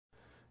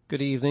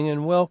Good evening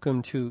and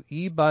welcome to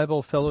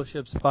E-Bible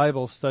Fellowship's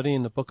Bible study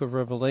in the book of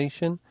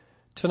Revelation.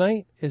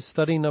 Tonight is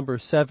study number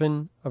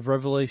 7 of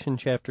Revelation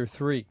chapter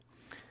 3.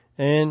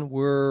 And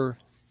we're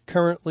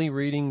currently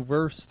reading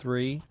verse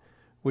 3,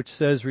 which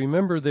says,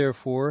 "Remember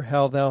therefore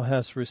how thou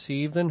hast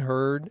received and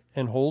heard,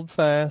 and hold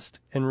fast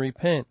and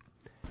repent.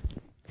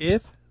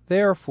 If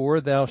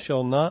therefore thou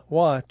shalt not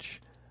watch,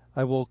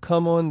 I will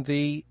come on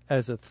thee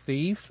as a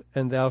thief,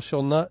 and thou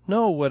shalt not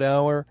know what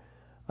hour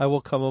I will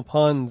come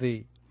upon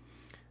thee."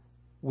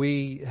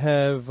 We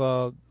have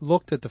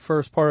looked at the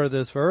first part of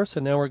this verse,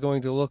 and now we're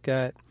going to look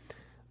at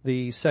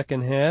the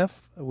second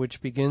half,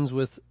 which begins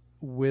with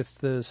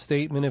the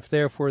statement, "If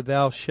therefore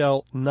thou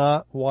shalt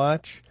not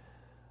watch,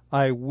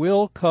 I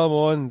will come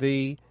on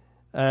thee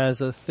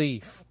as a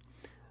thief."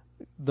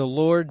 The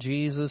Lord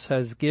Jesus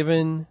has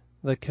given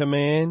the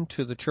command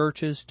to the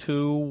churches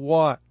to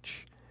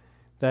watch.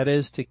 That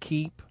is, to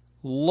keep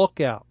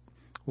lookout.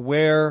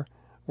 Where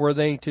were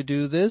they to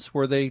do this?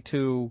 Were they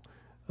to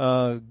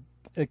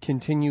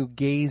continue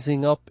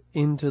gazing up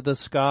into the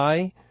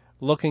sky,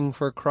 looking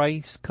for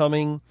Christ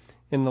coming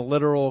in the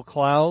literal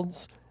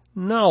clouds?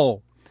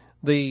 No.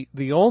 The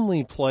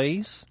only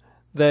place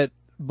that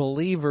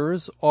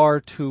believers are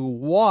to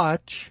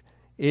watch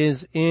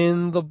is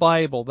in the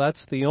Bible.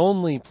 That's the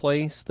only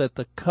place that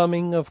the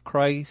coming of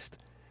Christ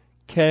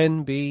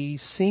can be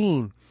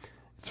seen,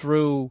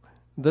 through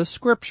the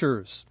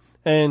scriptures.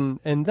 And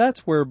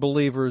that's where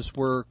believers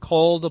were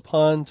called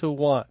upon to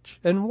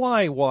watch. And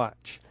why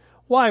watch?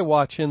 Why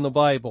watch in the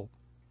Bible?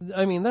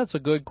 I mean, that's a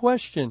good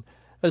question,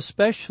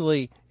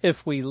 especially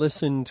if we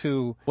listen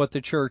to what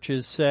the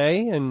churches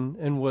say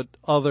and what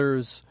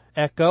others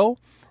echo,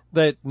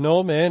 that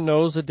no man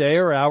knows a day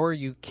or hour.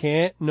 You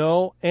can't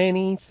know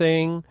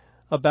anything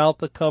about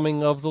the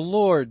coming of the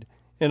Lord.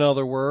 In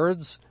other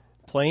words,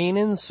 plain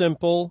and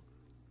simple,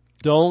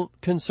 don't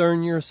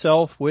concern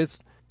yourself with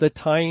the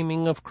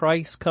timing of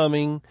Christ's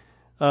coming.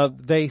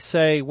 They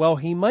say, well,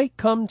 he might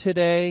come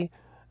today,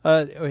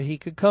 or he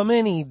could come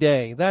any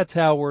day. That's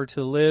how we're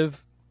to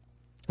live,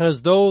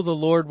 as though the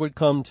Lord would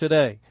come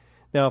today.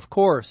 Now, of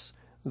course,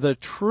 the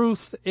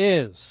truth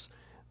is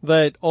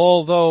that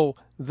although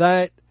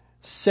that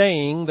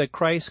saying that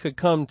Christ could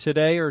come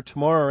today or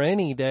tomorrow or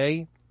any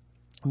day,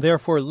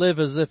 therefore live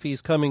as if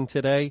he's coming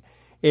today,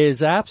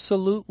 is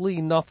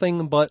absolutely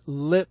nothing but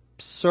lip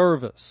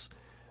service.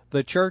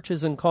 The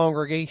churches and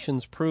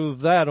congregations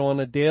prove that on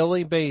a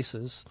daily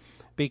basis,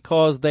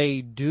 because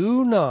they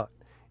do not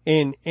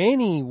in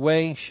any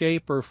way,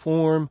 shape, or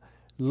form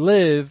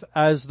live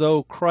as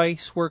though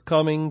Christ were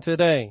coming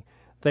today.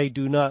 They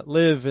do not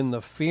live in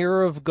the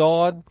fear of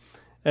God,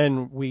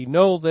 and we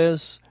know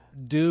this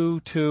due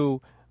to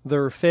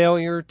their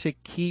failure to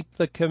keep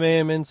the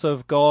commandments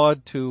of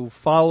God, to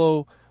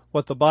follow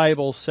what the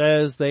Bible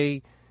says.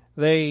 They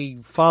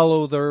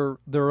follow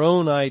their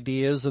own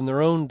ideas and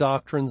their own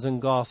doctrines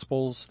and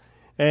gospels,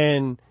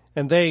 and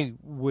they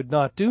would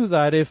not do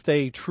that if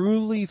they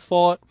truly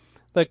thought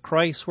that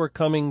Christ were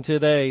coming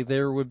today.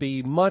 There would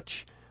be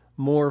much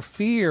more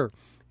fear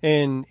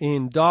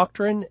in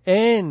doctrine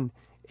and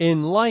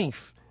in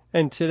life.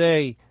 And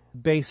today,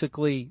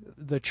 basically,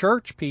 the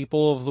church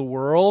people of the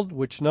world,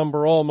 which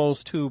number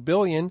almost 2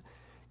 billion,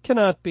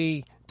 cannot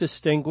be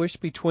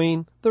distinguished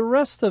between the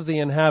rest of the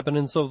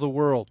inhabitants of the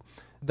world.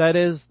 That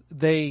is,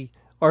 they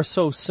are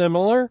so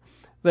similar,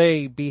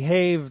 they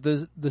behave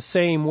the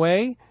same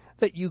way,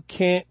 that you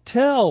can't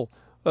tell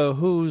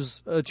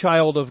who's a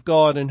child of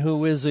God and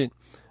who isn't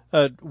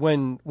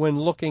when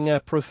looking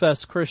at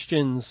professed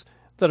Christians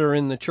that are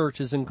in the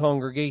churches and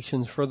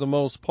congregations. For the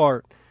most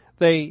part,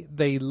 they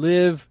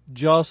live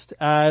just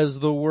as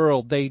the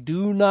world. They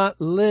do not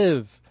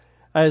live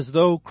as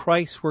though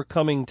Christ were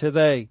coming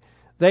today.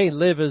 They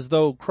live as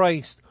though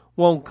Christ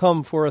won't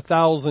come for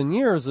 1,000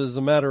 years, as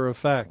a matter of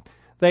fact.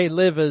 They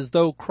live as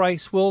though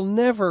Christ will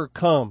never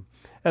come.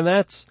 And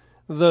that's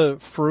the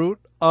fruit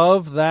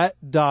of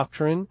that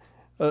doctrine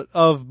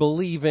of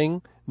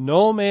believing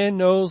no man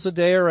knows a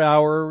day or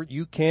hour.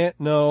 You can't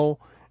know.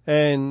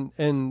 And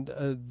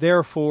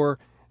therefore,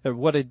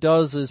 what it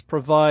does is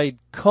provide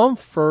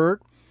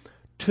comfort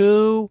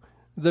to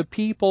the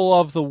people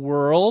of the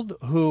world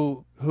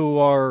who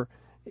are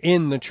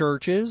in the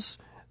churches,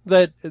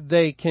 that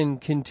they can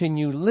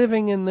continue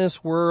living in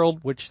this world,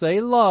 which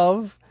they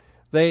love.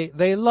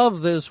 They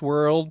love this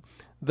world.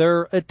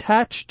 They're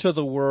attached to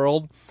the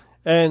world,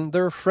 and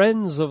they're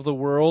friends of the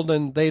world,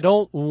 and they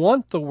don't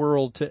want the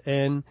world to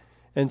end.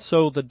 And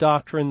so the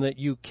doctrine that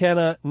you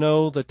cannot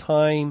know the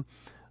time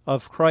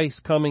of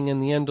Christ coming in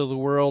the end of the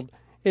world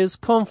is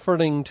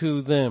comforting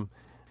to them.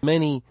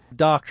 Many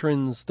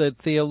doctrines that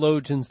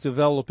theologians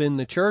develop in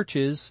the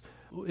churches,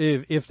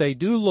 if they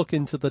do look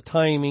into the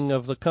timing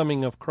of the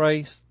coming of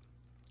Christ,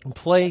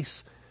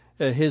 place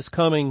his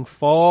coming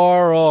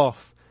far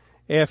off,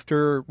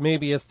 after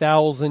maybe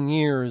 1,000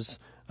 years,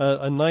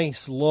 a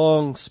nice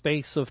long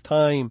space of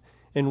time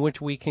in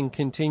which we can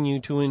continue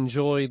to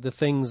enjoy the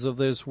things of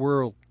this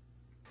world.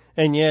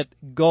 And yet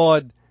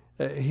God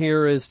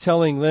here is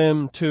telling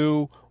them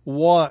to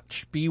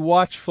watch. Be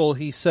watchful,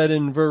 he said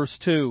in verse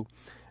 2.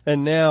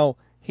 And now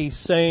he's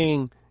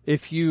saying,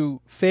 if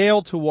you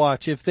fail to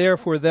watch, if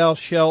therefore thou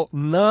shalt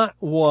not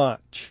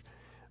watch.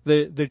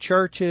 The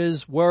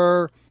churches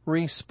were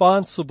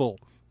responsible.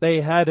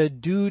 They had a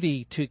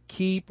duty to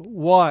keep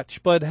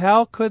watch. But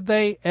how could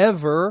they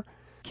ever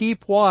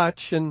keep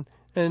watch? And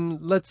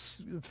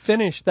let's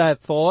finish that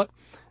thought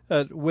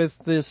with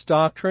this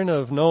doctrine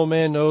of no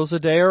man knows a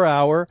day or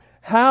hour.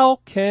 How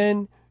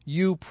can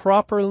you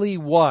properly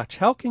watch?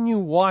 How can you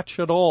watch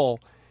at all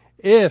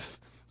if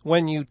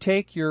when you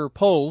take your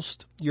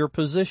post, your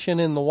position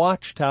in the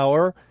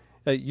watchtower,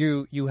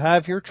 you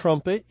have your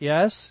trumpet,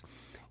 yes,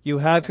 you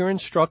have your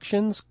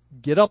instructions,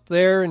 get up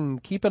there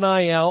and keep an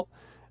eye out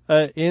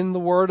in the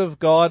Word of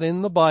God,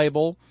 in the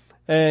Bible,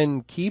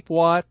 and keep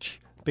watch,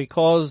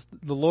 because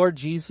the Lord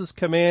Jesus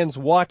commands,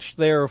 watch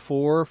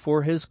therefore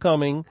for his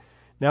coming.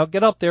 Now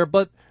get up there,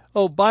 but,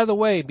 oh, by the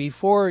way,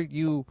 before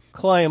you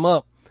climb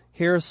up,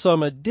 here's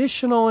some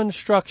additional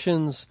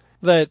instructions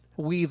that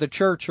we, the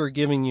church, are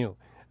giving you.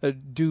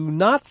 Do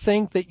not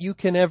think that you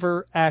can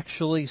ever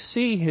actually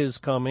see his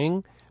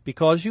coming,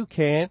 because you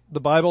can't. The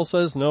Bible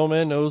says no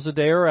man knows a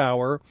day or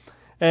hour.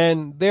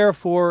 And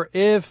therefore,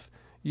 if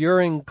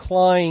you're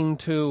inclined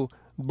to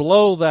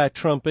blow that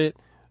trumpet,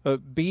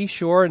 be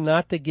sure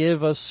not to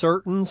give a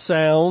certain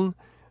sound.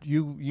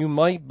 You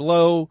might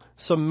blow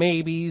some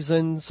maybes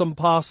and some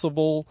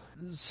possible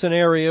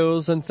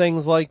scenarios and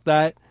things like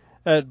that,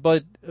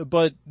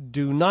 but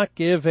do not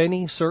give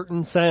any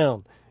certain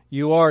sound.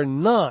 You are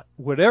not,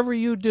 whatever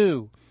you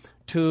do,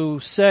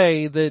 to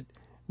say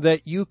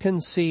that you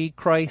can see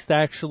Christ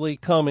actually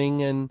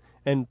coming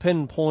and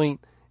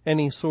pinpoint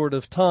any sort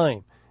of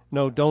time.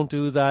 No, don't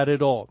do that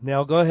at all.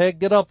 Now go ahead,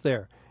 get up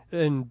there.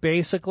 And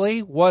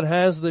basically, what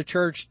has the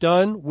church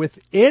done with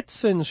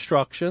its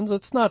instructions?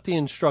 It's not the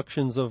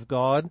instructions of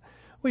God.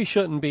 We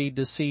shouldn't be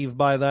deceived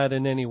by that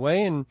in any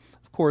way, and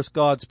of course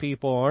God's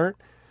people aren't.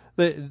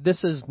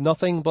 This is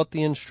nothing but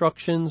the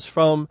instructions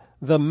from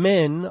the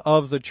men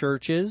of the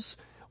churches.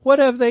 What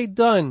have they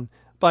done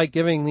by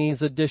giving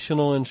these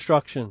additional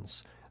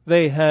instructions?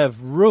 They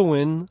have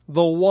ruined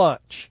the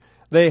watch.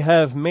 They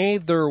have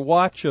made their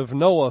watch of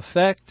no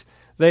effect.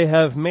 They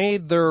have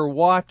made their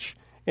watch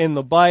in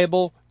the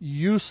Bible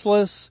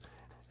useless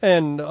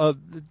and a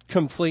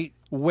complete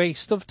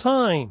waste of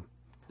time.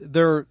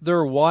 Their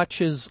watch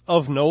is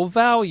of no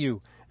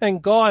value,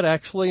 and God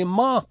actually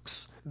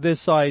mocks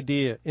this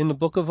idea in the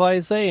book of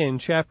Isaiah in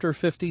chapter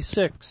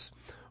 56,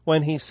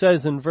 when he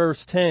says in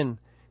verse 10,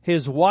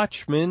 his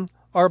watchmen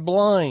are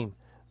blind.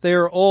 They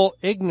are all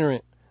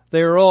ignorant.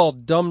 They are all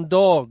dumb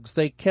dogs.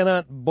 They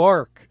cannot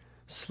bark,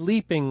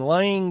 sleeping,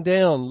 lying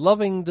down,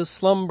 loving to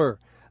slumber.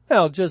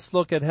 Now just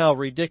look at how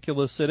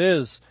ridiculous it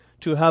is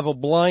to have a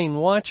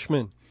blind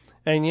watchman.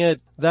 And yet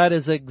that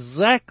is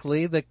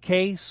exactly the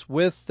case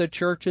with the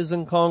churches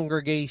and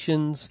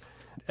congregations,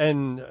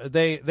 and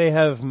they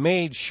have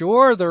made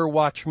sure their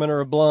watchmen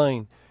are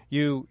blind.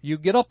 You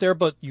get up there,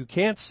 but you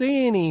can't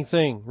see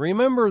anything.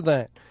 Remember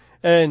that.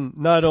 And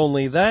not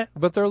only that,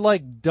 but they're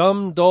like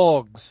dumb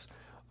dogs.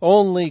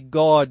 Only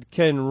God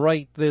can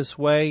write this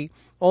way.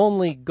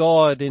 Only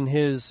God in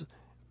his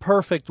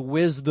perfect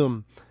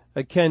wisdom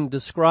can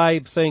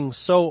describe things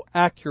so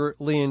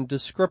accurately and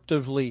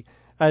descriptively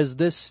as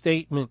this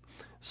statement.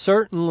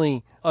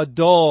 Certainly a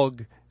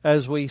dog,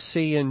 as we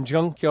see in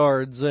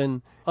junkyards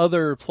and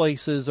other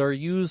places, are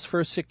used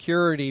for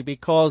security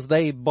because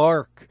they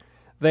bark.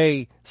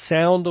 They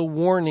sound a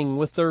warning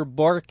with their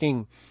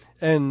barking,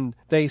 and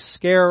they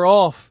scare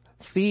off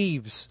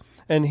thieves.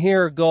 And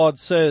here God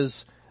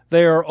says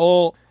they are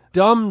all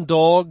dumb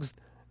dogs.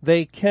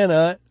 They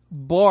cannot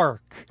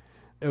bark.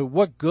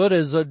 What good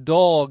is a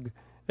dog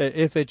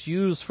if it's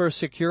used for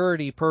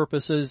security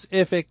purposes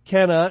if it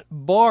cannot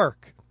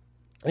bark?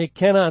 It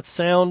cannot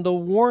sound a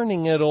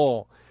warning at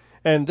all.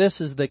 And this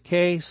is the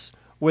case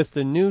with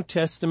the New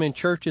Testament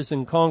churches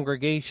and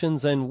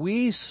congregations, and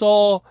we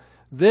saw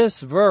this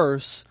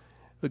verse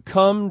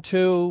come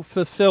to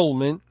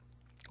fulfillment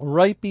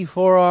right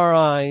before our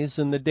eyes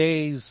in the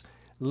days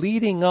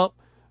leading up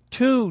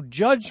to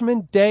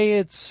Judgment Day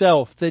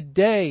itself, the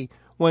day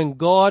when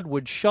God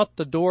would shut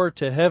the door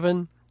to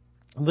heaven,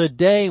 the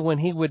day when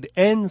he would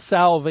end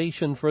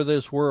salvation for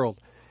this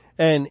world.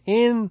 And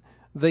in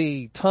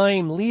the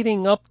time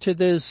leading up to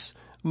this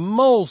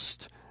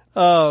most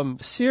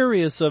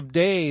serious of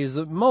days,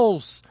 the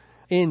most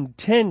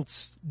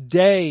intense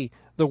day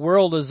the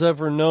world has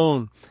ever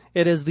known,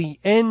 it is the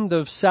end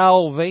of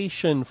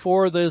salvation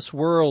for this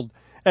world.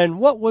 And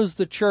what was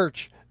the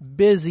church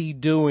busy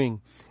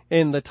doing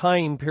in the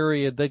time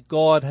period that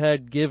God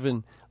had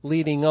given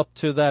leading up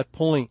to that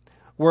point?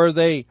 Were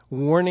they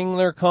warning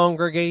their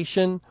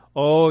congregation,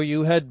 oh,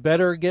 you had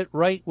better get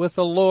right with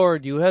the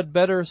Lord, you had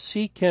better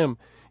seek him,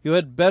 you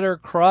had better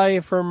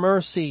cry for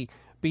mercy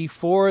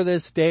before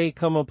this day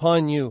come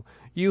upon you,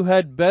 you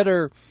had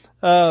better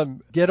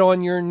get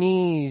on your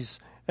knees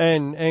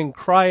and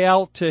cry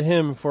out to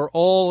him for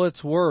all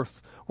it's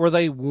worth? Were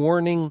they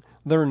warning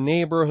their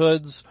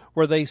neighborhoods?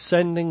 Were they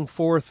sending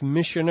forth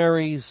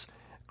missionaries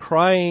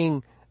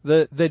crying,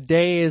 the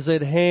day is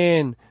at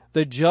hand,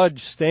 the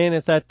judge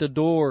standeth at the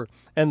door,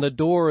 and the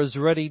door is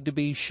ready to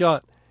be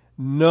shut.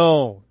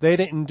 No, they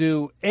didn't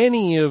do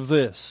any of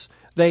this.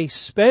 They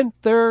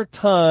spent their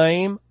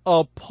time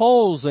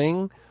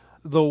opposing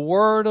the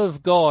Word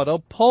of God,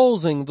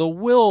 opposing the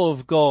will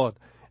of God,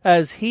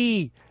 as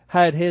He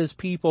had His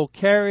people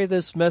carry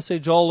this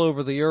message all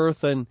over the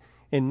earth, and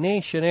in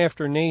nation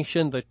after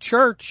nation, the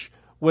church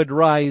would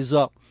rise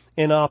up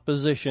in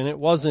opposition. It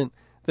wasn't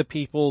the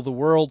people of the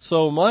world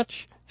so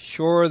much.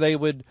 Sure, they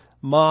would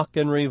mock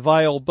and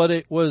revile, but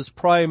it was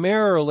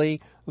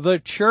primarily the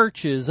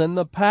churches and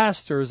the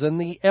pastors and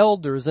the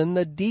elders and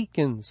the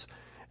deacons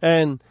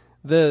and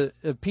the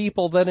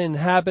people that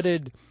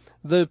inhabited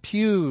the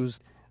pews.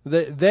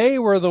 They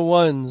were the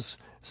ones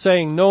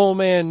saying, no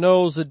man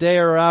knows a day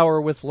or hour,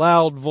 with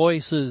loud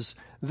voices.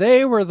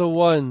 They were the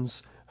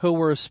ones who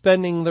were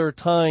spending their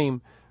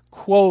time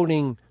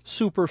quoting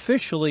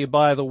superficially,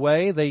 by the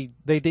way. They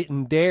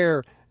didn't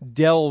dare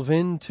delve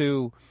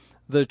into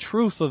the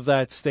truth of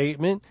that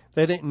statement.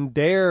 They didn't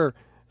dare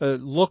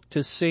look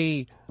to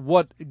see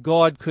what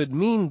God could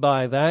mean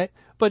by that,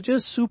 but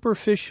just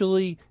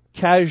superficially,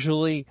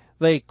 casually,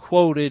 they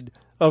quoted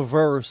a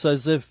verse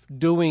as if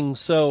doing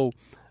so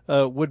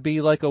would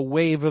be like a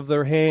wave of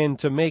their hand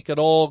to make it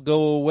all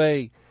go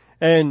away.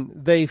 And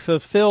they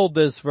fulfilled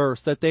this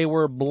verse, that they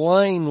were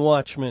blind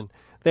watchmen.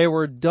 They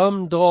were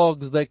dumb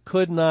dogs that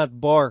could not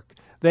bark.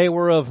 They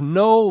were of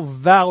no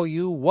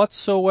value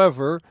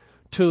whatsoever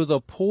to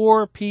the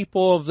poor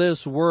people of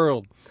this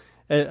world.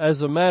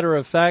 As a matter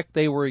of fact,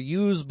 they were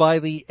used by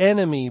the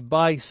enemy,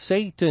 by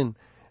Satan,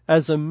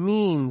 as a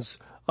means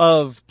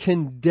of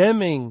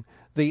condemning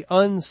the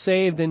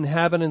unsaved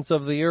inhabitants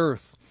of the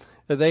earth.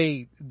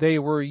 They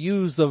were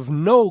used of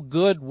no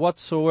good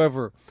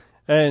whatsoever.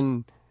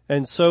 And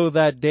so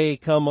that day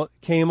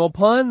came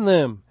upon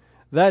them.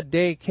 That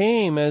day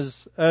came,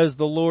 as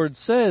the Lord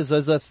says,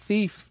 as a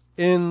thief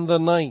in the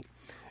night.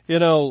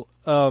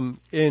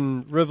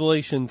 In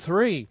Revelation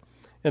 3,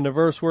 in the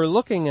verse we're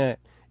looking at,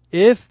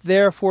 if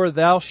therefore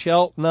thou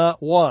shalt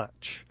not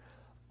watch,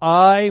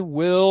 I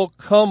will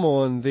come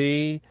on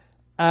thee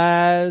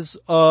as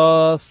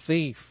a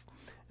thief.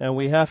 And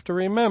we have to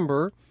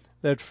remember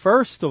that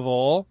first of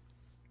all,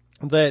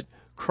 that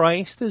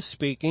Christ is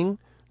speaking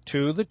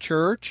to the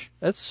church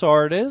at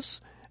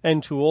Sardis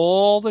and to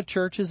all the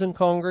churches and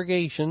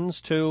congregations,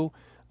 to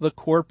the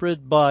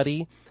corporate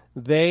body.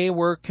 They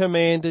were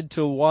commanded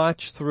to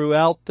watch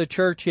throughout the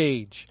church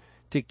age,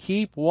 to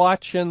keep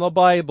watch in the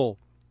Bible,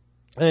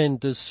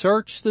 and to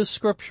search the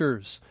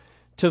scriptures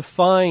to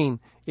find,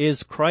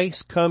 is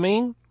Christ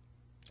coming?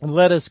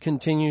 Let us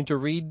continue to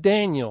read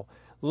Daniel.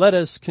 Let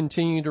us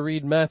continue to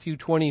read Matthew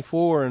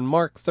 24 and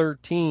Mark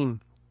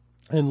 13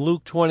 and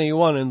Luke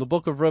 21 and the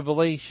book of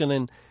Revelation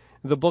and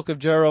the book of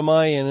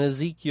Jeremiah and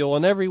Ezekiel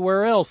and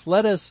everywhere else.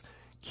 Let us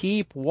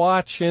keep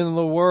watch in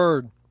the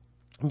Word,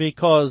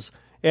 because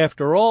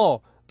after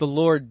all, the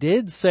Lord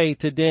did say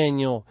to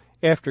Daniel,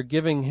 after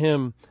giving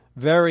him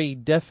very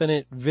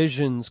definite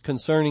visions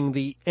concerning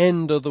the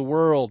end of the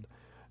world,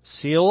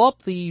 seal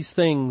up these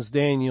things,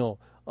 Daniel,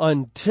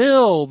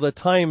 until the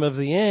time of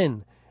the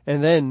end,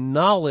 and then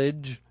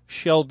knowledge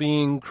shall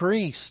be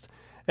increased.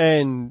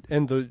 And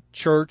the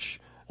church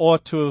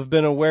ought to have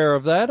been aware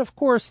of that. Of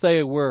course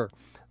they were.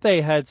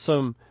 They had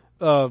some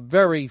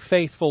very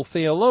faithful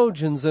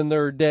theologians in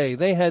their day.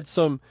 They had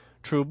some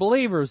true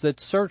believers that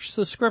searched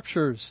the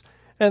scriptures,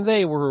 and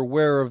they were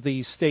aware of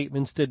these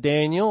statements to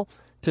Daniel,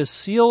 to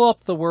seal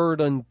up the word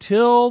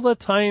until the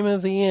time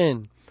of the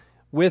end,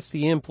 with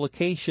the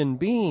implication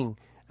being,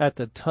 at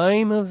the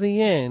time of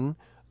the end,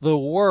 the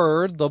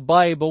word, the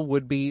Bible,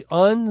 would be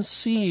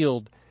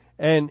unsealed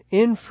and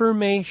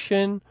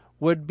information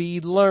would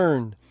be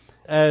learned.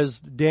 As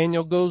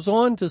Daniel goes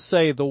on to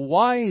say, the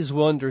wise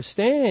will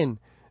understand,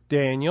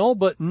 Daniel,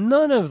 but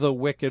none of the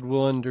wicked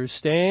will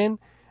understand.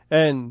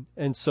 And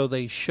so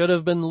they should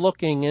have been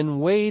looking and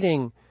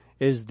waiting.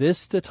 Is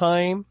this the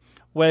time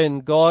when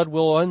God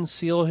will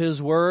unseal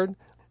His word?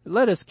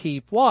 Let us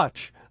keep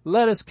watch.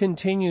 Let us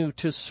continue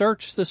to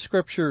search the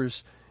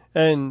scriptures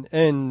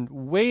and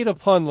wait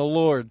upon the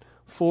Lord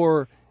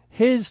for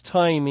His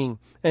timing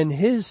and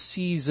His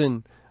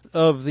season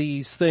of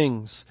these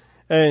things.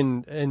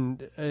 And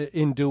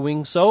in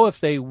doing so, if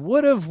they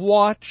would have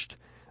watched,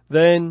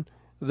 then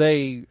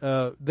they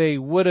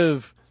would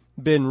have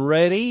been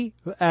ready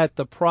at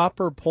the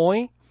proper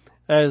point,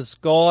 as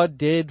God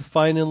did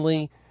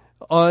finally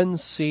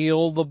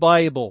unseal the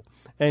Bible,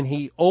 and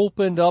He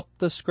opened up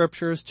the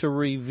scriptures to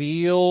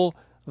reveal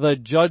the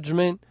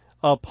judgment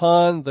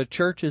upon the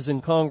churches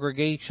and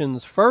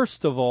congregations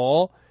first of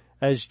all,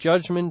 as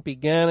judgment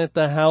began at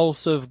the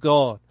house of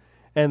God.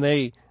 And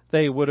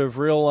they would have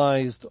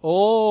realized,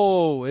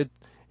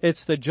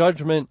 it's the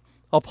judgment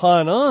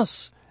upon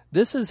us.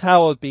 This is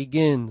how it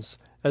begins.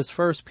 As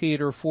 1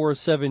 Peter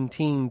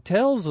 4:17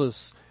 tells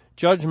us,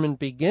 judgment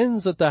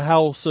begins at the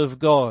house of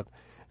God.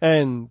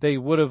 And they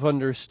would have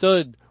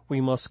understood,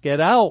 we must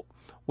get out.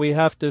 We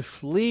have to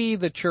flee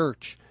the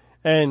church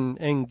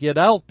and get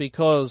out,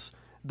 because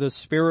the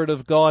Spirit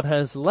of God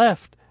has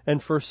left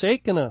and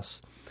forsaken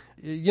us.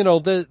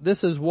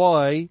 This is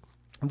why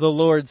the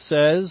Lord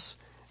says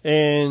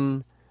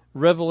in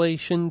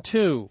Revelation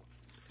 2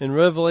 in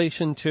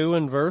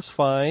verse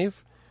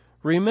 5,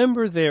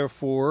 "Remember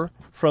therefore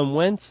from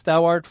whence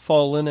thou art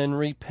fallen, and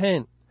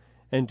repent,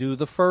 and do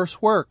the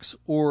first works,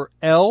 or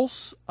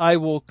else I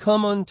will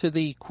come unto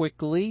thee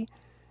quickly,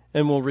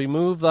 and will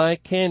remove thy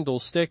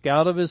candlestick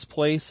out of his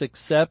place,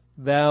 except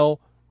thou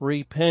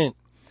repent."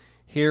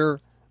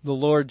 Here the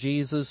Lord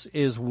Jesus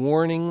is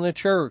warning the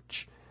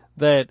church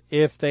that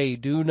if they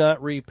do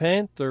not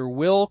repent, there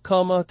will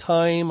come a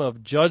time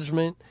of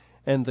judgment,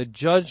 and the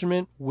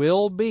judgment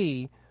will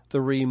be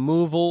the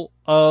removal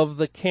of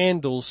the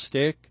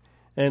candlestick,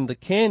 and the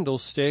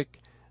candlestick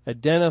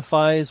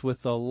identifies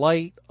with the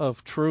light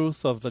of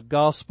truth of the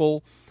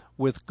gospel,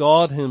 with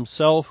God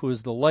himself, who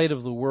is the light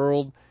of the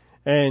world.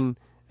 And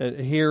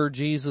here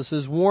Jesus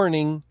is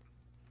warning,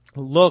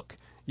 look,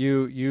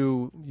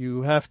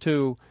 you have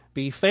to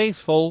be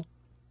faithful,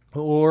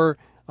 or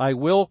I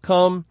will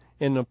come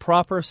in the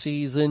proper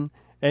season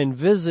and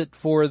visit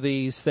for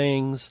these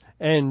things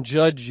and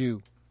judge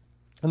you.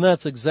 And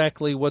that's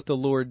exactly what the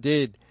Lord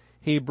did.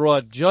 He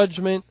brought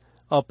judgment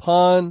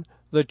upon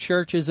the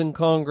churches and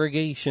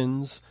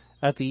congregations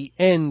at the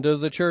end of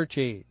the church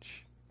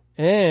age.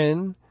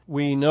 And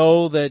we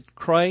know that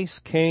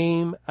Christ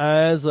came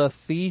as a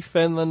thief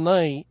in the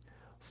night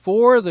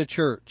for the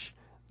church.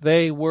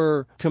 They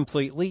were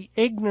completely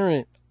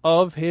ignorant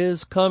of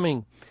his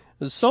coming.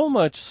 So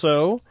much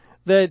so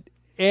that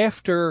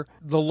after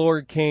the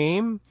Lord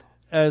came,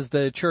 as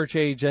the church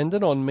age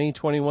ended on May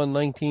 21,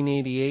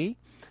 1988,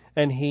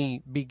 and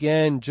he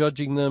began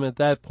judging them at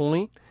that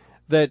point,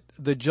 that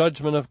the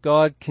judgment of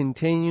God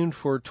continued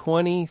for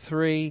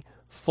 23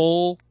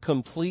 full,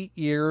 complete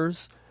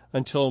years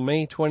until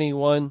May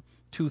 21,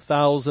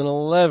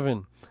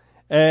 2011.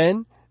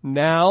 And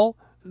now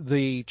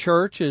the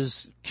church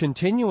is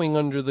continuing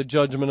under the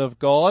judgment of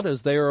God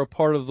as they are a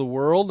part of the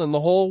world, and the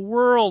whole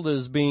world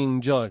is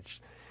being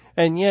judged.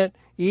 And yet,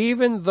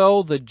 even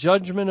though the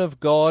judgment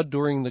of God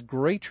during the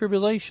Great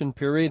Tribulation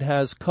period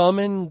has come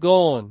and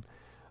gone,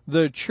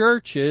 the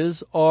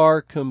churches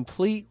are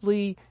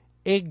completely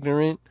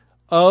ignorant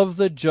of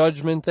the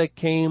judgment that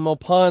came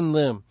upon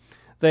them.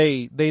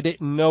 They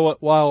didn't know it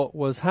while it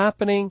was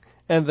happening,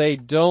 and they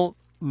don't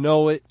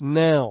know it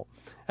now.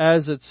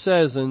 As it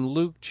says in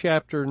Luke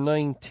chapter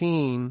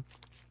 19,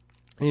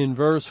 in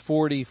verse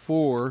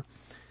 44,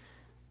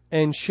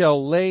 "And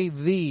shall lay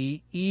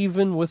thee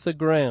even with the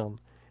ground,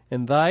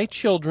 and thy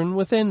children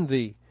within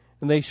thee,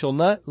 and they shall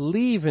not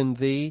leave in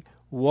thee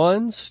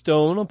one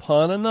stone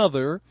upon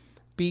another,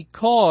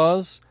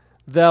 because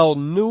thou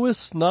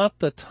knewest not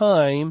the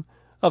time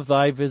of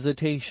thy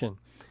visitation."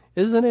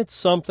 Isn't it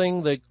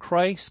something that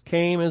Christ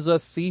came as a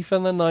thief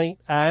in the night,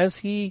 as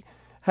he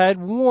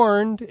had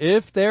warned,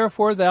 "If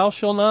therefore thou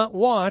shalt not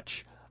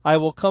watch, I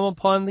will come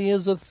upon thee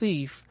as a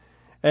thief."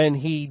 And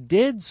he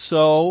did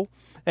so,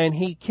 and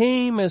he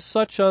came as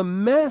such a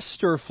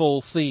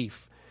masterful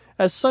thief,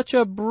 as such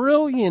a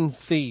brilliant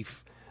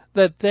thief,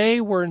 that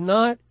they were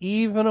not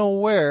even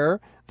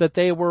aware that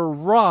they were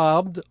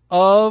robbed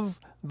of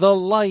the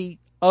light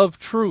of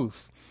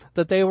truth,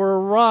 that they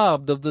were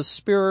robbed of the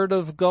Spirit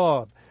of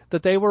God,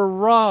 that they were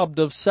robbed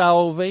of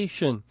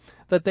salvation,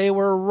 that they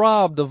were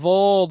robbed of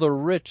all the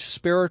rich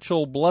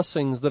spiritual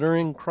blessings that are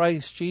in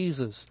Christ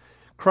Jesus.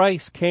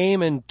 Christ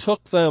came and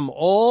took them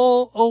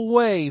all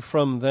away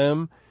from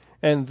them,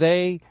 and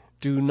they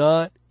do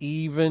not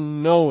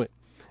even know it.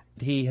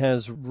 He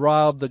has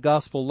robbed the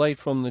gospel light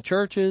from the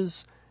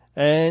churches,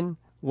 and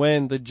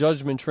when the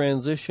judgment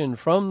transitioned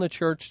from the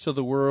church to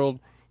the world,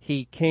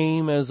 he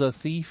came as a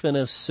thief in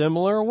a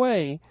similar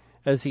way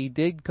as he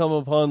did come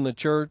upon the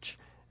church,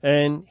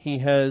 and he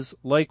has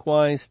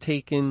likewise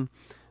taken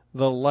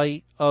the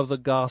light of the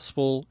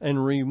gospel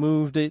and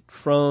removed it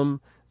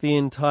from the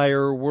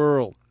entire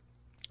world.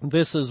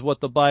 This is what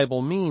the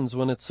Bible means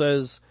when it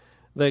says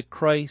that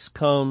Christ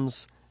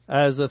comes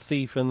as a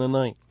thief in the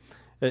night.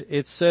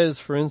 It says,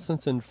 for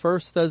instance, in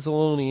 1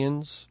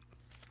 Thessalonians,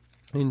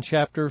 in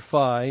chapter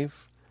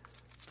 5,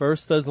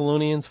 1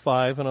 Thessalonians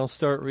 5, and I'll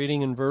start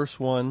reading in verse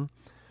 1,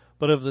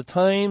 "But of the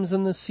times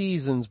and the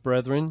seasons,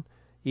 brethren,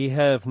 ye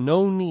have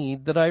no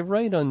need that I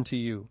write unto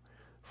you,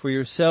 for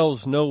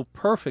yourselves know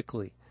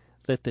perfectly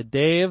that the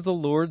day of the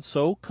Lord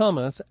so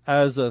cometh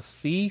as a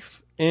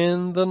thief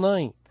in the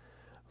night.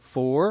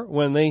 For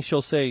when they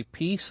shall say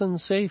peace and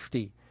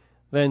safety,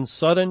 then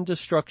sudden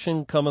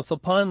destruction cometh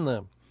upon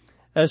them,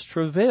 as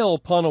travail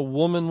upon a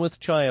woman with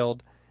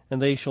child,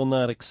 and they shall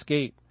not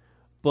escape.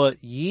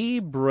 But ye,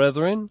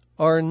 brethren,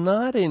 are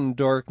not in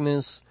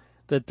darkness,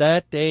 that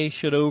that day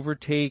should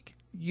overtake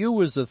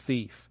you as a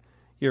thief.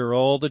 Ye are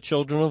all the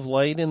children of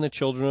light and the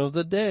children of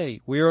the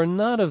day. We are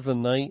not of the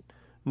night,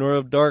 nor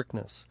of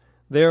darkness.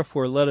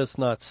 Therefore let us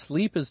not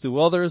sleep as do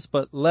others,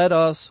 but let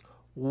us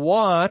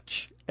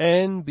watch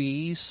and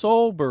be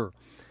sober."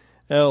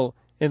 Now,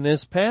 in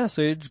this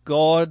passage,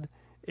 God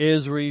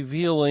is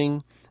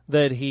revealing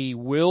that he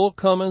will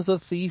come as a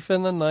thief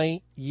in the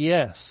night,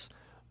 yes,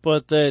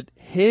 but that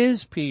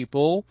his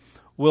people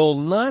will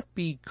not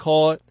be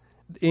caught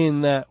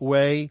in that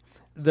way,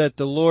 that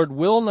the Lord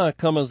will not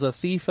come as a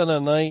thief in the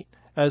night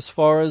as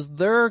far as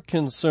they're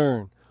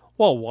concerned.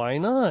 Well, why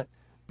not?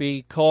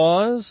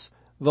 Because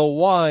the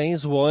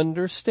wise will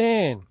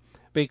understand.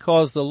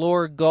 Because the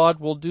Lord God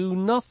will do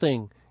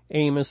nothing,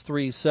 Amos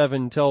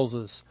 3:7 tells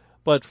us.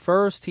 But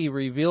first he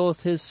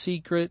revealeth his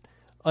secret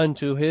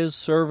unto his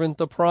servant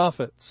the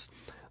prophets.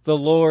 The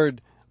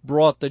Lord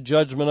brought the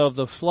judgment of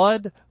the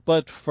flood,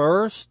 but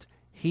first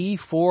he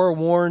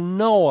forewarned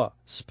Noah.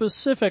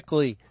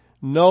 Specifically,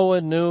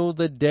 Noah knew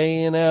the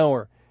day and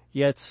hour.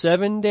 Yet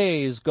 7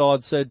 days,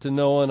 God said to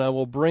Noah, and I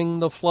will bring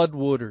the flood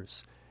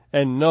waters.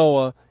 And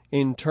Noah,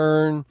 in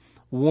turn,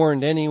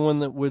 warned anyone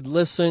that would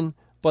listen,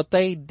 but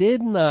they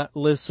did not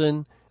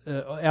listen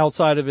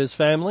outside of his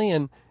family,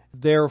 and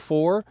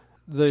therefore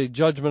the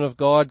judgment of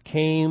God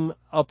came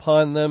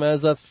upon them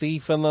as a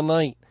thief in the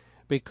night,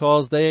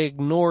 because they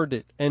ignored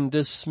it and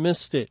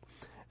dismissed it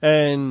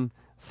and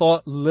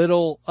thought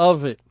little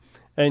of it.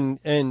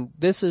 And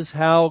this is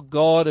how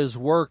God has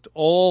worked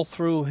all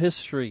through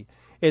history.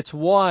 It's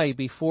why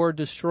before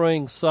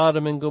destroying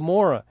Sodom and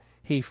Gomorrah,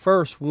 he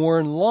first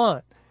warned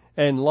Lot,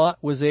 and Lot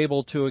was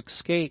able to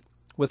escape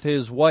with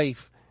his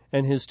wife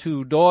and his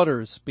 2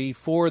 daughters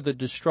before the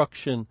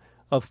destruction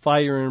of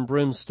fire and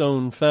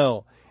brimstone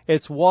fell.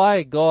 It's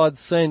why God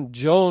sent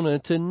Jonah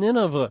to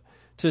Nineveh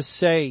to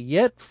say,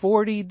 yet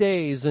 40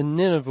 days and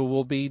Nineveh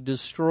will be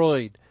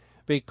destroyed,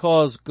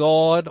 because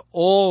God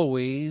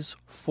always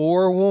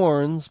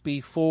forewarns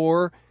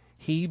before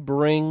he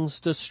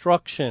brings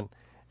destruction.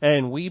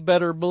 And we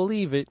better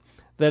believe it,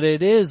 that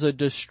it is a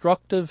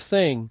destructive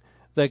thing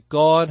that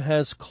God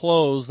has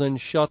closed and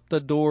shut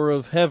the door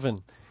of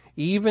heaven,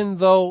 even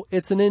though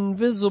it's an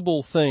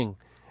invisible thing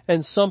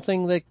and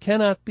something that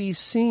cannot be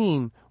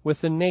seen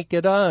with the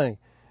naked eye.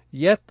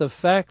 Yet the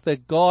fact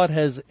that God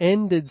has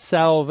ended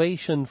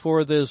salvation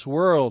for this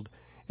world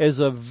is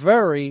a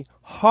very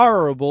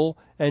horrible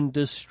and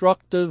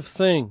destructive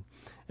thing.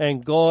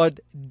 And God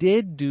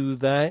did do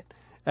that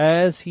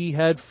as he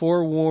had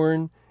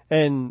forewarned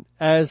and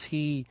as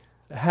he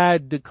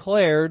had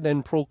declared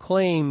and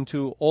proclaimed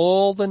to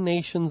all the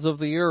nations of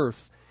the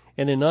earth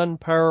in an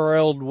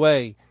unparalleled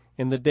way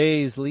in the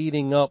days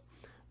leading up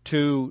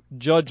to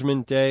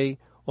Judgment Day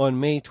on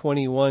May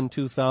 21,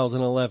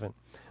 2011.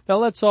 Now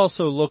let's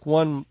also look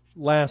one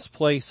last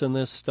place in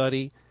this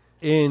study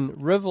in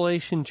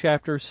Revelation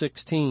chapter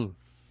 16.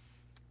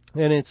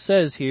 And it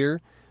says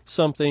here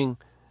something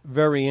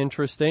very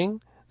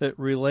interesting that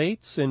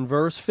relates in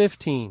verse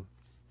 15.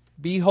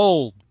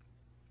 Behold,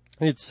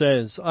 it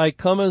says, I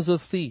come as a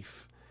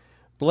thief.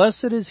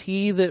 Blessed is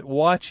he that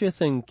watcheth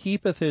and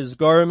keepeth his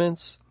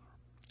garments,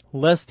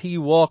 lest he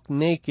walk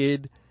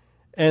naked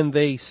and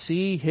they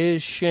see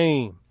his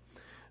shame.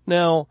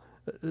 Now,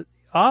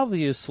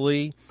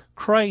 obviously,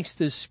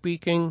 Christ is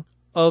speaking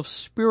of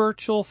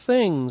spiritual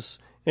things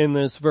in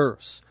this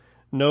verse.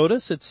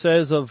 Notice it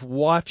says of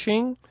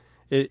watching.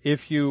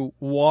 If you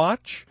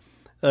watch,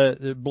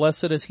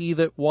 blessed is he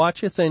that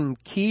watcheth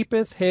and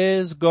keepeth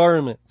his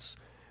garments.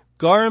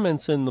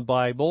 Garments in the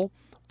Bible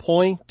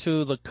point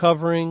to the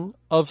covering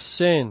of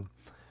sin,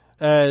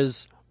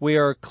 as we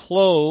are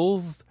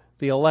clothed,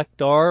 the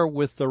elect are,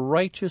 with the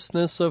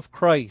righteousness of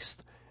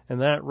Christ,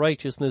 and that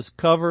righteousness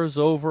covers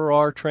over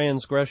our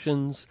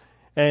transgressions,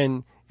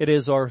 and it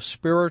is our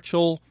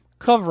spiritual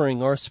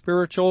covering, our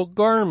spiritual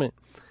garment.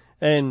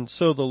 And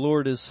so the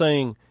Lord is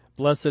saying,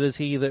 blessed is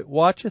he that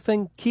watcheth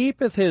and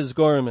keepeth his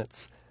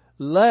garments,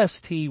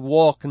 lest he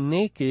walk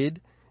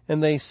naked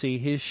and they see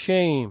his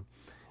shame.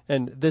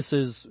 And this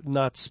is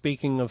not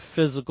speaking of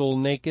physical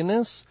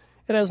nakedness.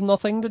 It has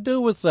nothing to do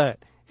with that.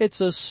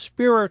 It's a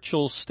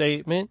spiritual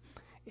statement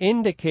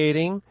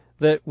indicating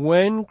that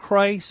when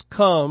Christ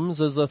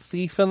comes as a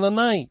thief in the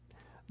night,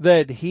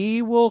 that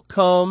he will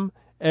come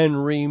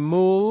and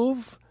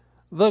remove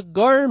the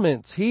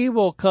garments. He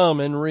will come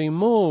and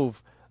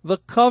remove the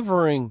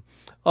covering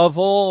of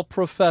all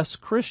professed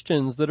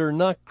Christians that are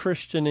not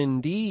Christian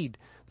indeed,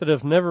 that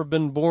have never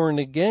been born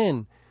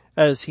again,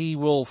 as he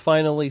will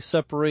finally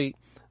separate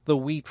the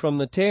wheat from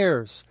the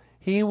tares.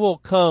 He will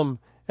come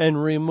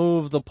and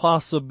remove the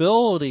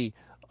possibility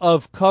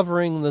of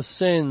covering the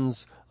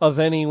sins of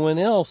anyone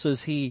else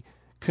as he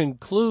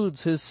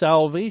concludes his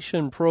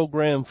salvation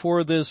program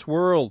for this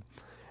world.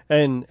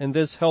 And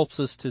this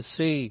helps us to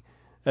see,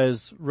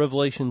 as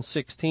Revelation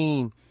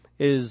 16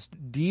 is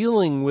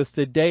dealing with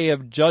the day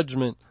of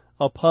judgment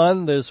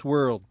upon this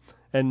world,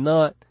 and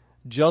not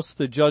just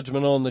the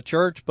judgment on the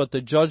church, but the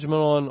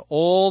judgment on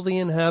all the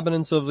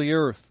inhabitants of the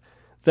earth,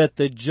 that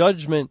the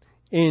judgment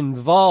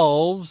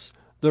involves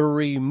the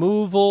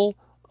removal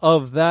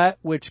of that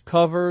which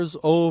covers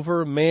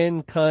over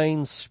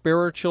mankind's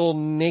spiritual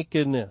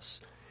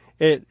nakedness.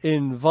 It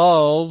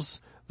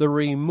involves the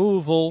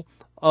removal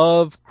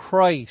of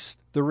Christ,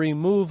 the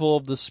removal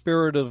of the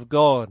Spirit of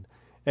God,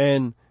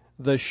 and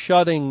the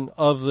shutting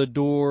of the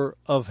door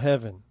of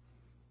heaven.